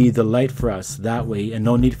 will be the light for us that way, and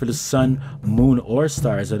no need for the sun, moon, or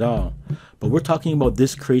stars at all. But we're talking about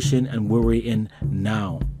this creation and where we're in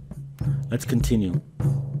now. Let's continue.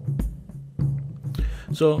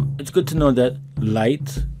 So it's good to know that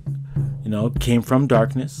light, came from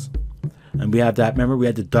darkness. And we have that. Remember, we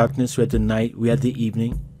had the darkness, we had the night, we had the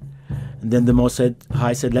evening. And then the Most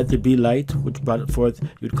High said, let there be light, which brought it forth, you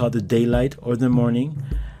would call the daylight or the morning.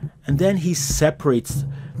 And then he separates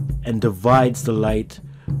and divides the light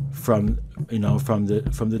from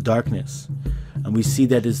the darkness. And we see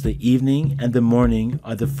that as the evening and the morning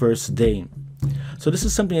are the first day. So this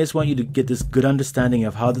is something I just want you to get this good understanding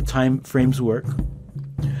of how the time frames work.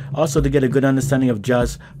 Also to get a good understanding of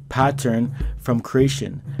Jah's pattern from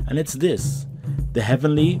creation. And it's this. The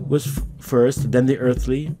heavenly was first, then the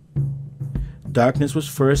earthly. Darkness was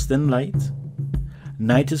first, then light.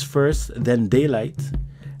 Night is first, then daylight.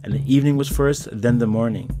 And the evening was first, then the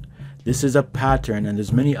morning. This is a pattern, and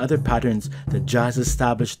there's many other patterns that Jah has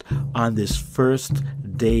established on this first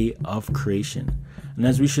day of creation. And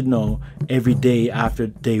as we should know, every day after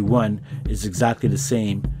day one is exactly the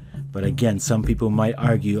same. But again, some people might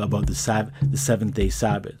argue about the seventh-day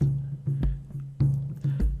Sabbath.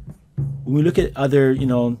 When we look at other,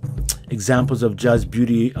 examples of Jah's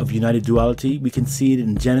beauty of united duality, we can see it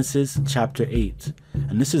in Genesis chapter 8.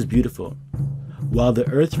 And this is beautiful. While the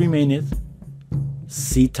earth remaineth,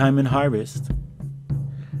 seed time and harvest,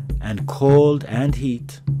 and cold and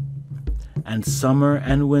heat, and summer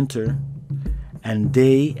and winter, and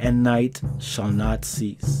day and night shall not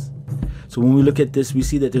cease. So when we look at this, we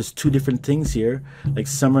see that there's two different things here. Like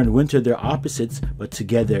summer and winter, they're opposites, but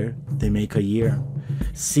together they make a year.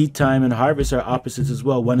 Seed time and harvest are opposites as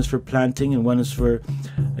well. One is for planting and one is for,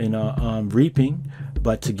 reaping.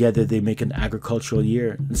 But together they make an agricultural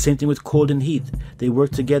year. The same thing with cold and heat. They work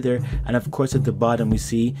together. And of course at the bottom we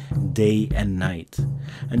see day and night.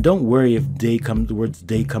 And don't worry if the words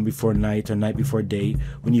day come before night or night before day.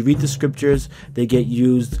 When you read the scriptures, they get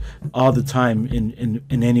used all the time in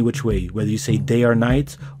any which way. Whether you say day or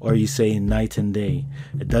night or you say night and day.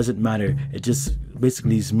 It doesn't matter. It just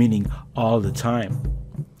basically is meaning all the time.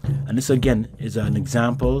 And this again is an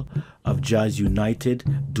example of Jah's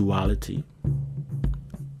united duality.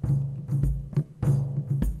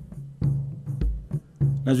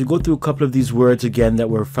 As we go through a couple of these words again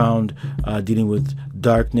that were found dealing with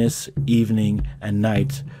darkness, evening, and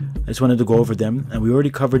night, I just wanted to go over them. And we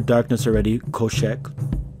already covered darkness already, koshek.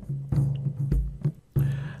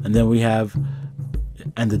 And then we have,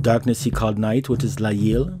 and the darkness he called night, which is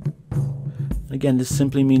layil. Again, this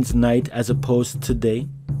simply means night as opposed to day.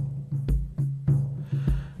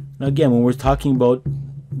 Now again, when we're talking about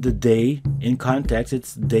the day in context,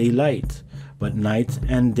 it's daylight. But night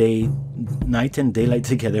and daylight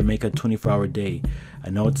together make a 24-hour day.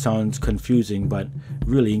 I know it sounds confusing, but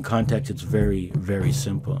really in context it's very, very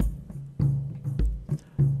simple.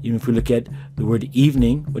 Even if we look at the word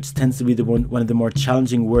evening, which tends to be one of the more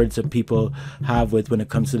challenging words that people have with when it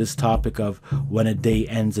comes to this topic of when a day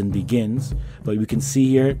ends and begins. But we can see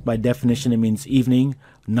here, by definition, it means evening,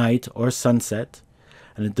 night, or sunset.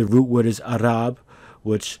 And the root word is arab,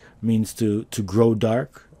 which means to grow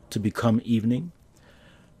dark, to become evening.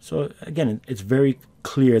 So again, it's very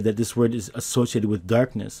clear that this word is associated with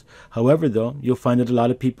darkness. However, though, you'll find that a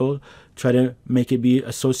lot of people try to make it be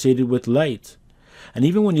associated with light. And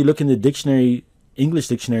even when you look in the dictionary, English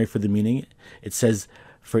dictionary for the meaning, it says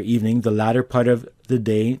for evening, the latter part of the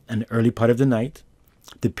day and early part of the night,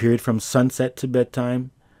 the period from sunset to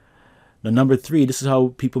bedtime. Now, number 3, this is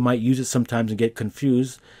how people might use it sometimes and get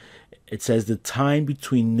confused. It says the time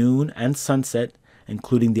between noon and sunset,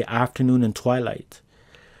 including the afternoon and twilight,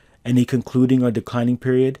 any concluding or declining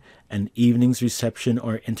period, and evening's reception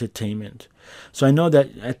or entertainment. So I know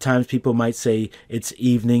that at times people might say it's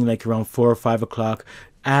evening, like around 4 or 5 o'clock,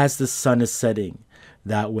 as the sun is setting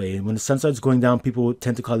that way. And when the sun starts going down, people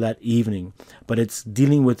tend to call that evening. But it's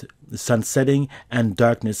dealing with the sun setting and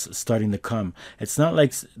darkness starting to come. It's not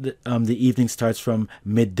like the evening starts from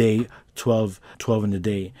midday, 12 in the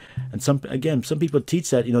day. And some people teach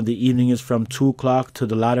that, the evening is from 2 o'clock to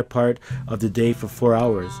the latter part of the day for 4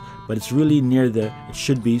 hours. But it's really it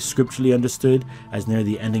should be scripturally understood as near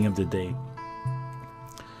the ending of the day.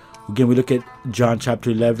 Again, we look at John chapter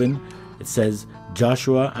 11. It says,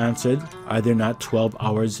 Joshua answered, are there not 12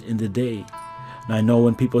 hours in the day? Now I know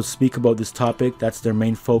when people speak about this topic, that's their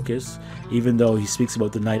main focus, even though he speaks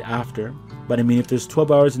about the night after. But I mean, if there's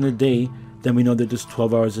 12 hours in the day, then we know that there's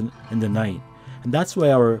 12 hours in the night. And that's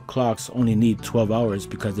why our clocks only need 12 hours,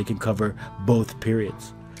 because they can cover both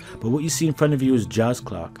periods. But what you see in front of you is Jah's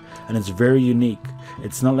clock, and it's very unique.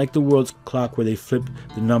 It's not like the world's clock where they flip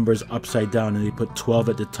the numbers upside down and they put 12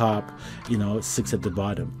 at the top, 6 at the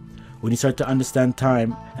bottom. When you start to understand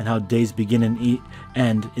time and how days begin and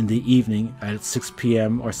end in the evening at 6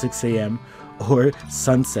 p.m. or 6 a.m. or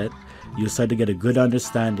sunset, you'll start to get a good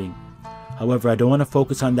understanding. However, I don't want to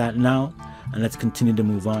focus on that now, and let's continue to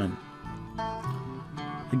move on.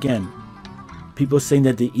 Again, people saying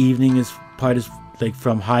that the evening is like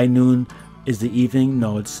from high noon is the evening.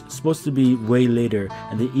 No, it's supposed to be way later.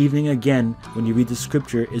 And the evening, again, when you read the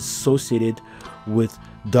scripture, is associated with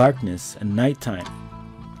darkness and nighttime.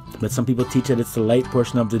 But some people teach that it's the light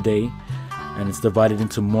portion of the day, and it's divided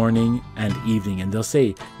into morning and evening. And they'll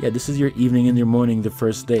say, yeah, this is your evening and your morning the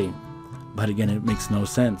first day. But again, it makes no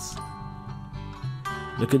sense.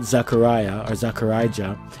 Look at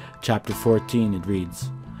Zechariah chapter 14. It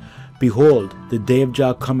reads, Behold, the day of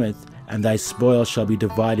Jah cometh, and thy spoil shall be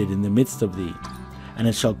divided in the midst of thee. And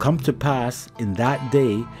it shall come to pass in that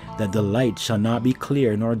day that the light shall not be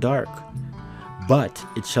clear nor dark. But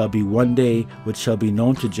it shall be one day which shall be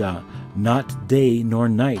known to Jah, not day nor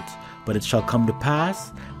night. But it shall come to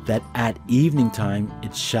pass that at evening time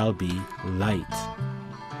it shall be light.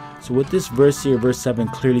 So with this verse here, verse 7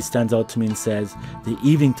 clearly stands out to me and says, the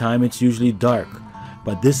evening time it's usually dark.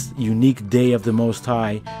 But this unique day of the Most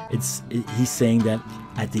High, he's saying that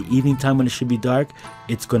at the evening time when it should be dark,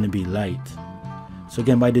 it's going to be light. So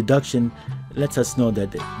again, by deduction, it lets us know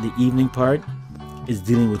that the evening part is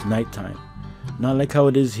dealing with nighttime. Not like how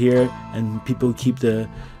it is here, and people keep the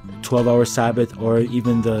 12-hour Sabbath, or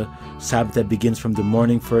even the Sabbath that begins from the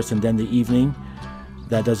morning first and then the evening,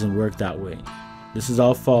 that doesn't work that way. This is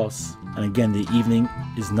all false. And again, the evening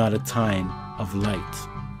is not a time of light.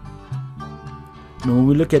 Now, when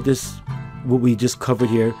we look at this, what we just covered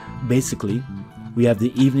here, basically, we have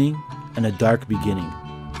the evening and a dark beginning.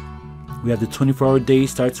 We have the 24-hour day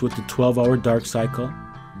starts with the 12-hour dark cycle.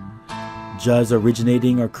 Jah is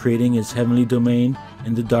originating or creating his heavenly domain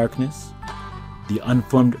in the darkness. The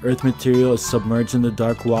unformed earth material is submerged in the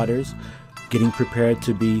dark waters, getting prepared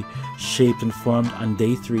to be shaped and formed on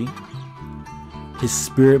day 3. His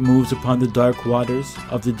spirit moves upon the dark waters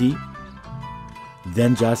of the deep.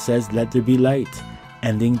 Then Jah says, "Let there be light,"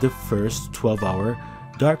 ending the first 12-hour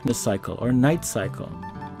darkness cycle or night cycle.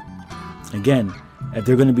 Again, if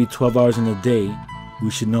there are going to be 12 hours in a day,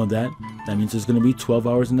 we should know that. That means there's going to be 12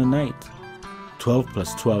 hours in the night. 12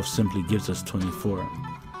 plus 12 simply gives us 24.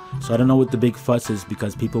 So I don't know what the big fuss is,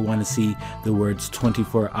 because people want to see the words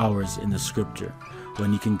 24 hours in the scripture,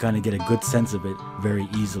 when you can kind of get a good sense of it very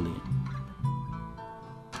easily.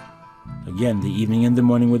 Again, the evening and the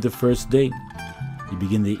morning were the first day. You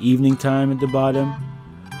begin the evening time at the bottom.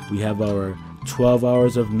 We have our 12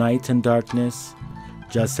 hours of night and darkness.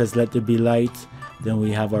 Just says, "Let there be light." Then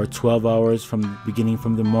we have our 12 hours from beginning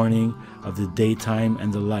from the morning of the daytime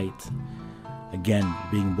and the light. Again,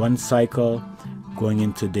 being one cycle, going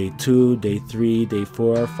into day 2, day 3, day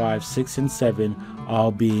 4, 5, 6, and 7,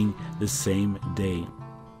 all being the same day.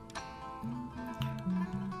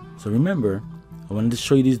 So remember, I wanted to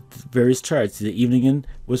show you these various charts. The evening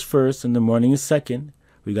was first and the morning is second.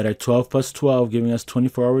 We got our 12 plus 12 giving us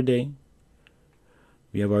 24-hour day.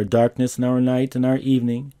 We have our darkness and our night and our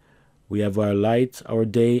evening. We have our light, our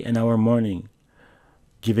day, and our morning,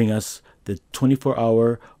 giving us the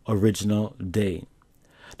 24-hour original day.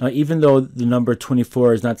 Now, even though the number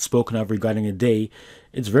 24 is not spoken of regarding a day,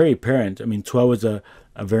 it's very apparent. I mean, 12 is a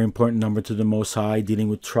very important number to the Most High, dealing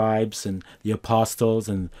with tribes and the apostles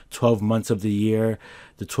and 12 months of the year,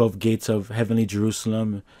 the 12 gates of heavenly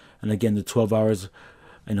Jerusalem, and again, the 12 hours,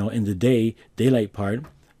 in the day, daylight part.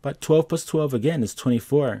 But 12 plus 12, again, is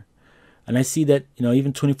 24. And I see that,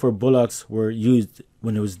 even 24 bullocks were used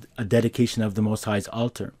when it was a dedication of the Most High's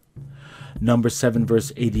altar. Numbers 7,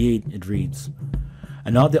 verse 88, it reads,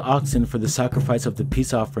 "And all the oxen for the sacrifice of the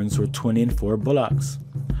peace offerings were 20 and 4 bullocks.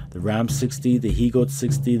 The rams 60, the he-goats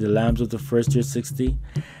 60, the lambs of the first year 60.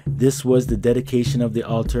 This was the dedication of the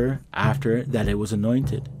altar after that it was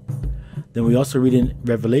anointed." Then we also read in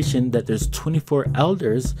Revelation that there's 24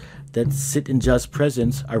 elders that sit in Jah's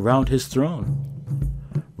presence around his throne.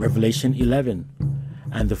 Revelation 11,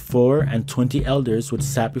 "And the 24 elders which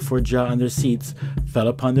sat before Jah on their seats fell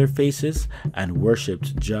upon their faces and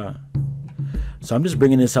worshipped Jah." So I'm just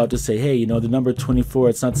bringing this out to say, hey, the number 24,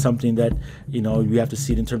 it's not something that, we have to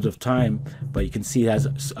see it in terms of time, but you can see it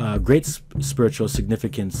has great spiritual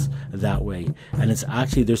significance that way. And it's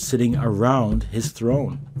actually, they're sitting around his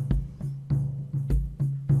throne.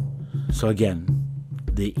 So again,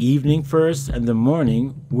 the evening first and the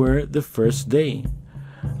morning were the first day.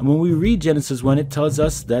 And when we read Genesis 1, it tells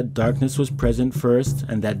us that darkness was present first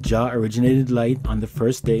and that Jah originated light on the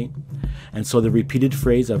first day. And so the repeated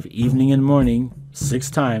phrase of evening and morning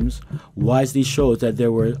 6 times wisely shows that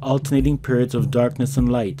there were alternating periods of darkness and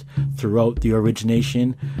light throughout the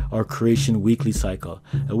origination or creation weekly cycle.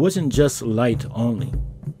 It wasn't just light only.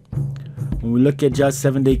 When we look at Jah's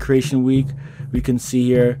 7-day creation week, we can see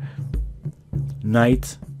here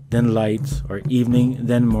night, then light, or evening,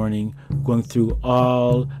 then morning, going through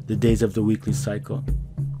all the days of the weekly cycle.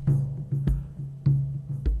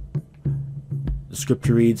 The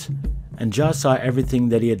scripture reads, "And Jah saw everything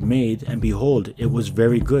that he had made, and behold, it was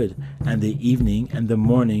very good. And the evening and the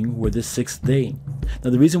morning were the 6th day." Now,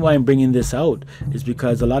 the reason why I'm bringing this out is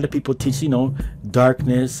because a lot of people teach,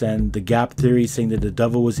 darkness and the gap theory, saying that the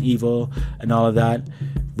devil was evil and all of that.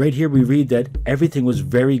 Right here, we read that everything was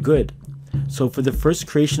very good. So for the first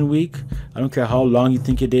creation week, I don't care how long you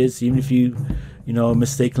think it is, even if you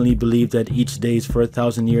mistakenly believe that each day is for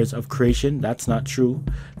 1,000 years of creation, that's not true.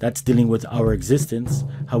 That's dealing with our existence.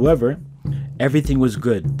 However, everything was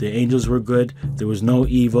good. The angels were good. There was no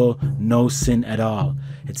evil, no sin at all.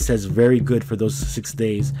 It says very good for those 6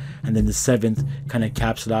 days. And then the 7th kind of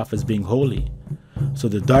caps it off as being holy. So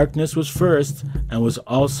the darkness was first and was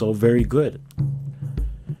also very good.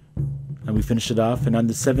 And we finish it off. "And on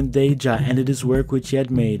the 7th day, Jah ended his work which he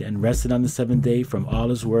had made, and rested on the 7th day from all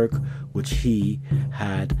his work which he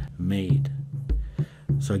had made."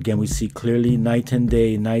 So again, we see clearly night and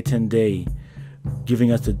day,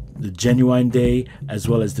 giving us the genuine day as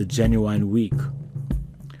well as the genuine week.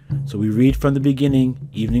 So we read from the beginning,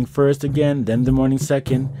 evening first again, then the morning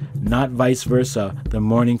second, not vice versa, the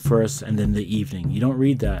morning first and then the evening. You don't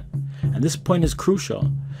read that. And this point is crucial,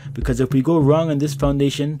 because if we go wrong on this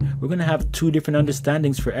foundation, we're going to have two different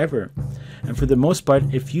understandings forever. And for the most part,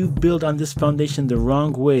 if you build on this foundation the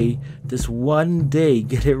wrong way, this one day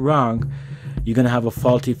get it wrong, you're going to have a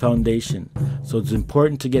faulty foundation. So it's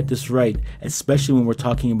important to get this right, especially when we're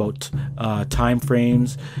talking about time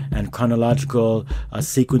frames and chronological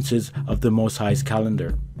sequences of the Most High's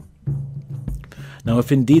calendar. Now,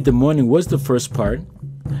 if indeed the morning was the first part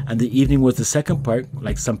and the evening was the second part,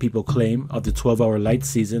 like some people claim, of the 12-hour light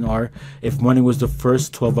season, or if morning was the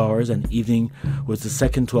first 12 hours and evening was the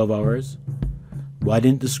second 12 hours, why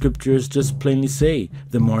didn't the scriptures just plainly say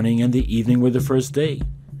the morning and the evening were the first day?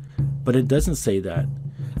 But it doesn't say that.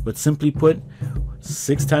 But simply put,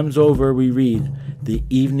 6 times over we read the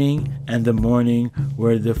evening and the morning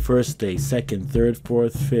were the first day, second, third,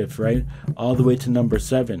 fourth, fifth, right? All the way to number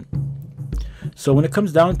 7. So when it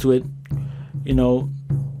comes down to it, you know,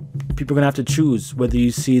 people are going to have to choose whether you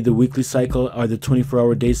see the weekly cycle or the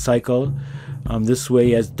 24-hour day cycle this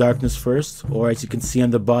way as darkness first, or as you can see on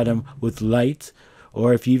the bottom with light,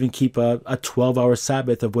 or if you even keep a 12-hour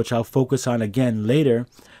Sabbath, of which I'll focus on again later.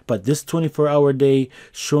 But this 24-hour day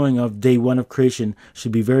showing of day 1 of creation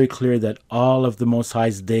should be very clear that all of the Most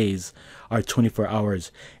High's days are 24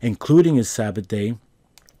 hours, including his Sabbath day,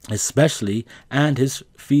 especially, and his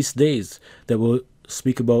feast days that we'll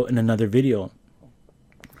speak about in another video.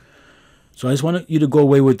 So I just want you to go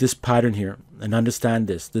away with this pattern here and understand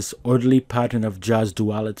this orderly pattern of Jah's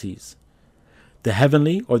dualities. The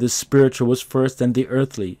heavenly or the spiritual was first, then the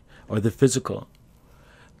earthly or the physical.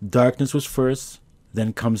 Darkness was first,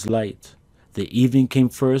 then comes light. The evening came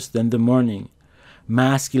first, then the morning.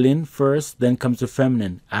 Masculine first, then comes the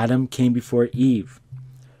feminine. Adam came before Eve.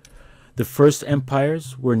 The first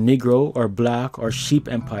empires were Negro or black or sheep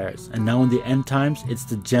empires, and now in the end times it's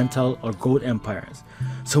the Gentile or goat empires.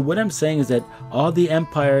 So what I'm saying is that all the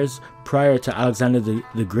empires prior to Alexander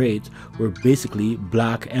the Great were basically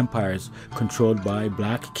black empires controlled by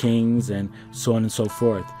black kings and so on and so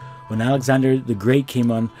forth. When Alexander the Great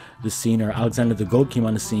came on the scene, or Alexander the Goat came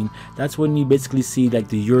on the scene, that's when you basically see like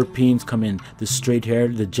the Europeans come in, the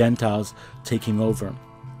straight-haired, the Gentiles taking over.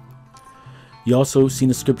 You also see in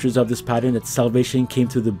the scriptures of this pattern that salvation came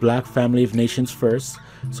through the black family of nations first.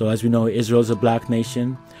 So as we know, Israel is a black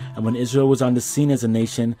nation. And when Israel was on the scene as a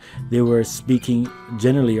nation, they were speaking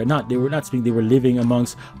generally, or not, they were not speaking, they were living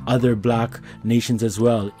amongst other black nations as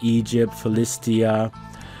well. Egypt, Philistia,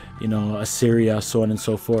 you know, Assyria, so on and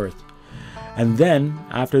so forth. And then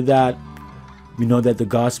after that, we know that the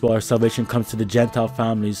gospel or salvation comes to the Gentile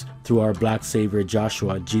families through our black savior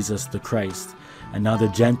Joshua, Jesus the Christ. And now the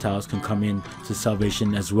Gentiles can come in to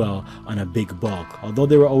salvation as well on a big bulk. Although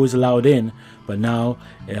they were always allowed in, but now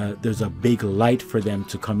there's a big light for them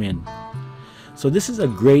to come in. So this is a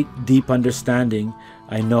great deep understanding,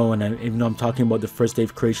 I know, and even though I'm talking about the first day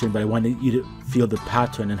of creation, but I wanted you to feel the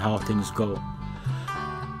pattern and how things go.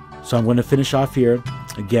 So I'm going to finish off here,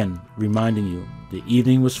 again, reminding you, the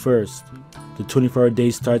evening was first. The 24-hour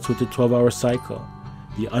day starts with the 12-hour cycle.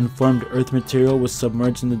 The unformed earth material was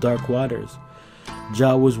submerged in the dark waters.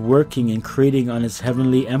 Jah was working and creating on his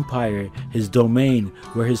heavenly empire, his domain,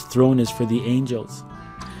 where his throne is for the angels.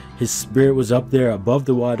 His spirit was up there above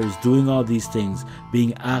the waters, doing all these things,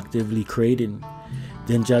 being actively creating.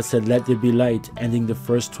 Then Jah said, "Let there be light," ending the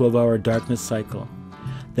first 12-hour darkness cycle.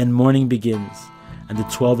 Then morning begins, and the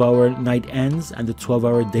 12-hour night ends, and the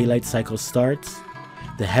 12-hour daylight cycle starts.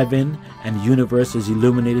 The heaven and universe is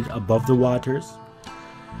illuminated above the waters.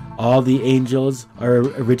 All the angels are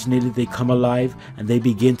originated, they come alive, and they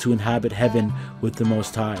begin to inhabit heaven with the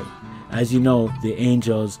Most High. As you know, the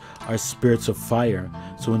angels are spirits of fire.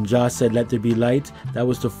 So when Jah said, "Let there be light," that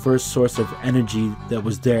was the first source of energy that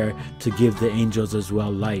was there to give the angels as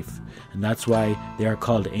well life. And that's why they are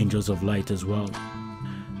called angels of light as well.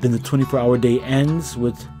 Then the 24-hour day ends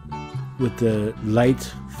with the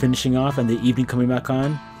light finishing off and the evening coming back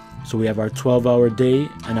on. So we have our 12-hour day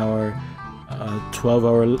and our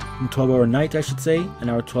 12-hour night, I should say, and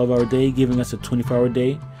our 12-hour day, giving us a 24-hour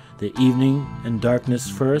day. The evening and darkness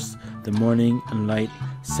first, the morning and light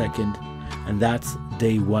second, and that's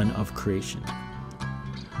day 1 of creation.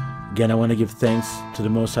 Again, I want to give thanks to the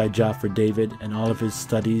Most High Jah for David and all of his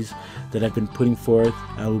studies that I've been putting forth,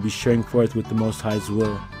 and I will be sharing forth with the Most High's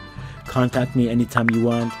will. Contact me anytime you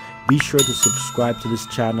want. Be sure to subscribe to this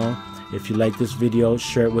channel. If you like this video,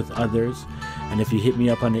 share it with others. And if you hit me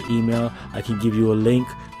up on the email, I can give you a link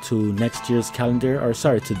to next year's calendar, or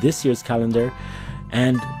sorry, to this year's calendar,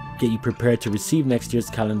 and get you prepared to receive next year's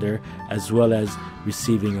calendar, as well as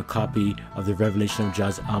receiving a copy of the Revelation of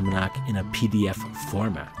Jah's Almanac in a PDF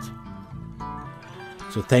format.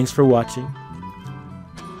 So thanks for watching.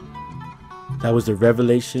 That was the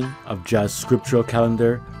Revelation of Jah's Scriptural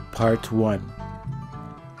Calendar, Part 1.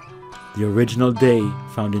 The original day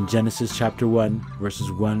found in Genesis chapter 1,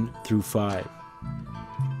 verses 1 through 5.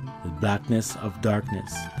 The blackness of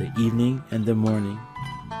darkness, the evening and the morning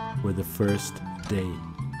were the first day.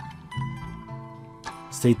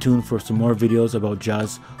 Stay tuned for some more videos about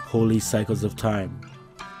Jah's holy cycles of time.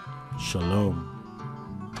 Shalom.